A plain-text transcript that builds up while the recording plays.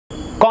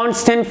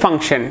Constant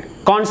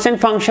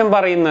function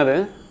പറയുന്നത്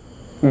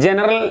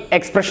general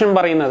expression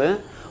പറയുന്നത്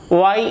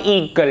y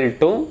equal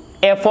to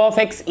f of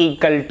x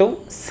equal to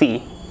c.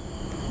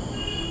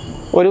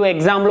 ഒരു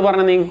example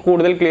പറഞ്ഞാൽ നിങ്ങൾക്ക്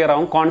കൂടുതൽ ക്ലിയർ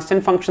ആവും.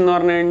 കോൺസ്റ്റന്റ് ഫംഗ്ഷൻ എന്ന്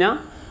പറഞ്ഞു കഴിഞ്ഞാൽ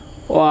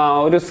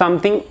ഒരു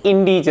something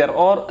integer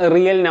or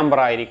real number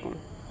ആയിരിക്കും.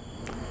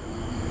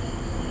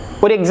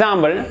 ഒരു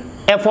example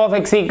f of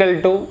x equal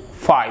to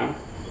 5.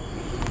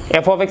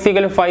 f of x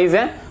equal to 5 is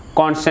a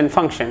constant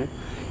function.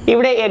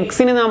 ഇവിടെ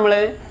എക്സിന് നമ്മൾ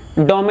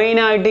ഡൊമൈൻ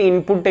ആയിട്ട്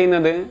ഇൻപുട്ട്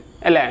ചെയ്യുന്നത്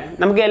അല്ലേ,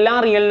 നമുക്ക് എല്ലാ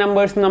റിയൽ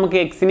നമ്പേഴ്സും നമുക്ക്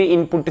എക്സിന്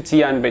ഇൻപുട്ട്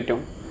ചെയ്യാൻ പറ്റും.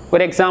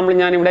 ഒരു എക്സാമ്പിൾ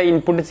ഞാനിവിടെ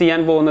ഇൻപുട്ട് ചെയ്യാൻ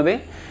പോകുന്നത്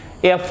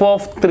എഫ്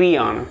ഓഫ് 3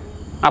 ആണ്.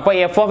 അപ്പോൾ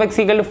F of X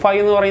equal to 5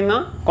 എന്ന് പറയുന്ന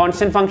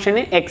കോൺസ്റ്റന്റ്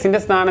ഫംഗ്ഷന് എക്സിൻ്റെ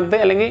സ്ഥാനത്ത്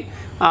അല്ലെങ്കിൽ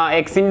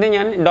എക്സിൻ്റെ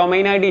ഞാൻ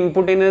ഡൊമൈനായിട്ട്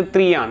ഇൻപുട്ട് ചെയ്യുന്നത്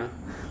 3 ആണ്.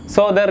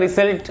 സോ ദ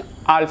റിസൾട്ട്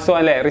ആൾസോ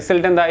അല്ലേ,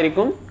 റിസൾട്ട്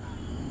എന്തായിരിക്കും,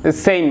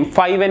 സെയിം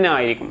 5 തന്നെ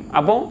ആയിരിക്കും.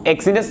 അപ്പോൾ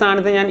എക്സിൻ്റെ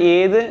സ്ഥാനത്ത് ഞാൻ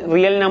ഏത്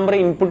റിയൽ നമ്പർ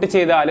ഇൻപുട്ട്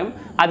ചെയ്താലും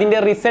അതിൻ്റെ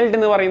റിസൾട്ട്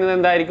എന്ന് പറയുന്നത്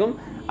എന്തായിരിക്കും,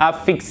 ആ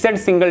ഫിക്സഡ്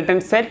സിംഗിൾട്ടൺ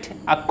സെറ്റ്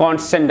ആ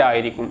കോൺസ്റ്റന്റ്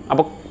ആയിരിക്കും.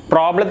 അപ്പോൾ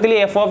പ്രോബ്ലത്തിൽ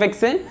എഫ് ഓഫ്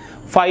എക്സ്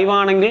 5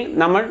 ആണെങ്കിൽ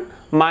നമ്മൾ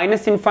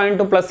 -∞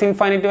 ടു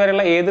 +∞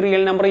 വരെയുള്ള ഏത്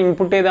റിയൽ നമ്പർ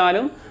ഇൻപുട്ട്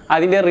ചെയ്താലും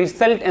അതിൻ്റെ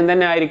റിസൾട്ട്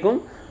എന്തെന്നെ ആയിരിക്കും,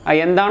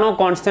 എന്താണോ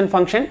കോൺസ്റ്റന്റ്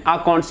ഫംഗ്ഷൻ ആ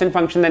കോൺസ്റ്റന്റ്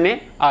ഫംഗ്ഷൻ തന്നെ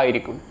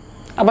ആയിരിക്കും.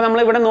 അപ്പോൾ നമ്മൾ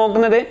ഇവിടെ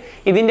നോക്കുന്നത്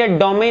ഇതിൻ്റെ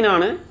ഡൊമൈൻ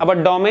ആണ്. അപ്പോൾ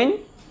ഡൊമൈൻ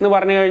എന്ന്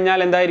പറഞ്ഞു കഴിഞ്ഞാൽ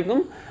എന്തായിരിക്കും,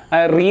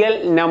 റിയൽ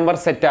നമ്പർ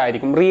സെറ്റ്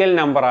ആയിരിക്കും, റിയൽ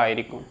നമ്പർ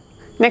ആയിരിക്കും.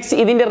 നെക്സ്റ്റ്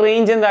ഇതിൻ്റെ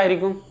റേഞ്ച്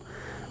എന്തായിരിക്കും,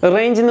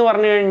 റേഞ്ച് എന്ന്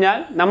പറഞ്ഞു കഴിഞ്ഞാൽ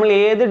നമ്മൾ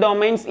ഏത്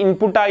ഡൊമൈൻസ്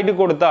ഇൻപുട്ടായിട്ട്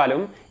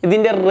കൊടുത്താലും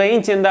ഇതിൻ്റെ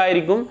റേഞ്ച്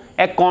എന്തായിരിക്കും,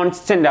 എ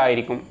കോൺസ്റ്റന്റ്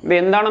ആയിരിക്കും. ഇത്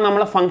എന്താണ്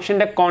നമ്മളെ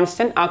ഫംഗ്ഷൻ്റെ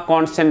കോൺസ്റ്റന്റ്, ആ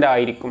കോൺസ്റ്റന്റ്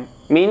ആയിരിക്കും.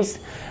 Means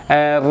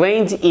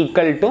range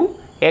equal to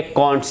A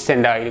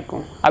constant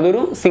ആയിരിക്കും,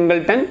 അതൊരു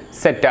സിംഗിൾട്ടൺ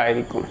സെറ്റ്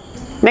ആയിരിക്കും.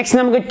 നെക്സ്റ്റ്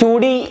നമുക്ക്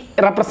 2D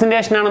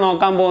റെപ്രസെൻറ്റേഷൻ ആണ്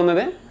നോക്കാൻ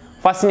പോകുന്നത്.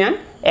 ഫസ്റ്റ് ഞാൻ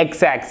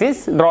എക്സ്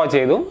ആക്സിസ് ഡ്രോ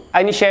ചെയ്തു,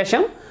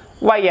 അതിനുശേഷം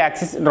y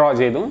ആക്സിസ് ഡ്രോ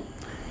ചെയ്തു.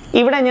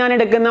 ഇവിടെ ഞാൻ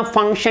എടുക്കുന്ന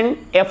function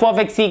F of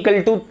X equal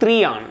to 3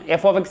 ആണ്.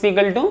 F of X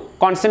equal to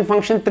constant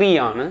function 3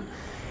 ആണ്.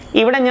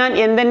 ഇവിടെ ഞാൻ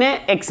എന്തെന്നെ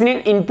എക്സിന്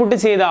ഇൻപുട്ട്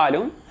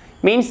ചെയ്താലും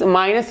മീൻസ്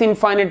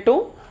 -∞ ടു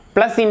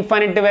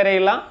 +∞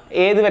 വരെയുള്ള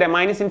ഏത് വരെ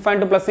 -∞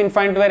 ടു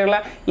 +∞ വരെയുള്ള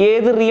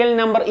ഏത് റിയൽ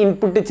നമ്പർ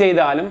ഇൻപുട്ട്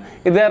ചെയ്താലും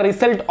ഇത്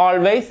result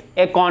always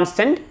A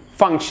constant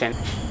function.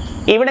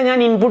 ഇവിടെ ഞാൻ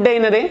ഇൻപുട്ട്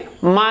ചെയ്യുന്നത്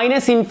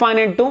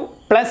 -∞ ടു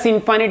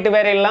 +∞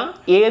 വരെയുള്ള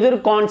ഏതൊരു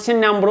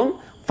കോൺസ്റ്റന്റ് നമ്പറും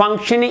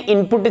ഫംഗ്ഷന്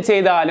ഇൻപുട്ട്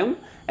ചെയ്താലും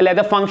അല്ലെ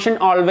the function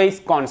always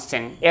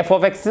constant, F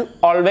of X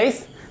always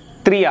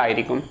 3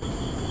 ആയിരിക്കും.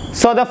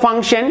 So the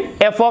function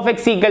F of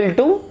X equal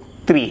to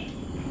 3.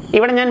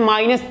 ഇവിടെ ഞാൻ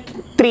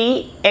 -3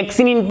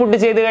 എക്സിന് ഇൻപുട്ട്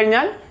ചെയ്ത്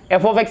കഴിഞ്ഞാൽ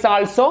എഫ് ഓഫ് എക്സ്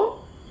ആൾസോ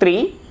 3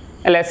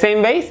 അല്ലെ. സെയിം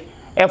വൈസ്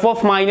എഫ്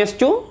ഓഫ്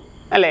 -2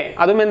 അല്ലേ,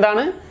 അതും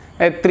എന്താണ്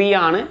 3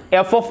 ആണ്.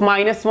 എഫ് ഓഫ്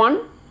 -1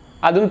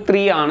 അതും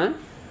 3 ആണ്.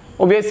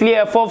 Obviously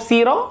F of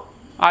 0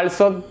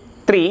 also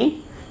 3.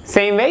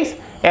 Same vice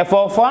F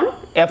of 1,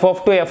 F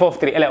of 2, F of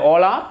 3 അല്ലെ,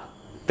 ഓൾ ആർ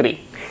 3.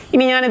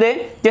 ഇനി ഞാനിത്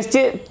ജസ്റ്റ്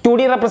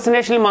 2D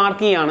റെപ്രസെൻറ്റേഷനിൽ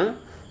മാർക്ക് ചെയ്യാണ്.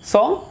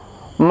 സോ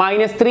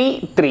 -3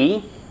 3,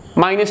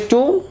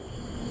 -2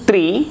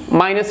 3,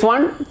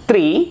 -1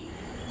 3,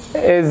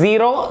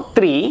 0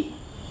 3,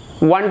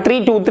 1 3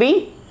 2 3,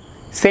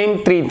 സെയിം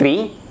 3 3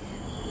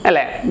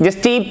 അല്ലേ.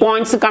 ജസ്റ്റ് ഈ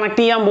പോയിന്റ്സ്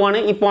കണക്ട് ചെയ്യാൻ പോവാണ്.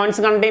 ഈ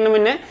പോയിന്റ്സ് കണക്ട് ചെയ്യുന്ന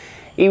മുന്നേ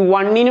ഈ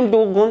 1നും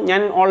 2ക്കും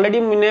ഞാൻ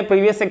ഓൾറെഡി മുന്നേ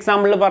പ്രീവിയസ്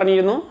എക്സാമ്പിളിൽ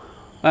പറഞ്ഞിരുന്നു,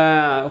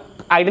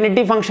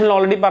 ഐഡന്റിറ്റി ഫംഗ്ഷനിൽ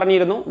ഓൾറെഡി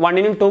പറഞ്ഞിരുന്നു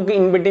 1നും 2ക്കും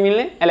ഇൻ ബിറ്റ്വീനിൽ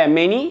അല്ലെ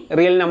മെനി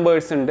റിയൽ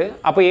നമ്പേഴ്സ് ഉണ്ട്.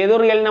 അപ്പോൾ ഏതോ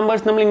റിയൽ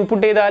നമ്പേഴ്സ് നമ്മൾ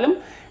ഇൻപുട്ട് ചെയ്താലും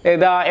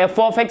എഫ്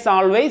ഓഫ് എക്സ്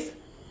ആൾവേസ്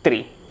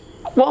 3.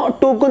 അപ്പോൾ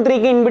 2ക്കും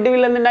 3ക്കും ഇൻ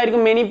ബിറ്റ്വീനിൽ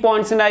എന്തുണ്ടായിരിക്കും, മെനി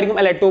പോയിന്റ്സ് ഉണ്ടായിരിക്കും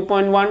അല്ലെ.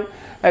 2.1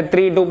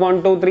 3,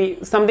 2.23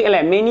 സംതിങ്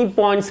അല്ലെ, മെനി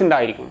പോയിന്റ്സ്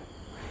ഉണ്ടായിരിക്കും.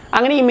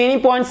 അങ്ങനെ ഈ മെനി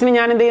പോയിന്റ്സിന്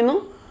ഞാൻ എന്ത് ചെയ്യുന്നു,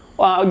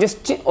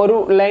 ജസ്റ്റ് ഒരു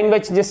ലൈൻ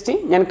വെച്ച് ജസ്റ്റ്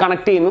ഞാൻ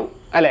കണക്ട് ചെയ്യുന്നു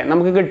അല്ലെ,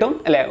 നമുക്ക് കിട്ടും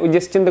അല്ലെ,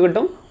 ജസ്റ്റ് എന്ത്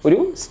കിട്ടും, ഒരു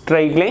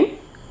സ്ട്രൈറ്റ് ലൈൻ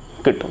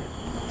കിട്ടും.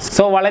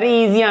 സോ വളരെ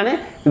ഈസിയാണ്.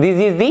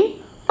 This is the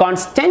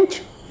constant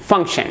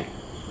function.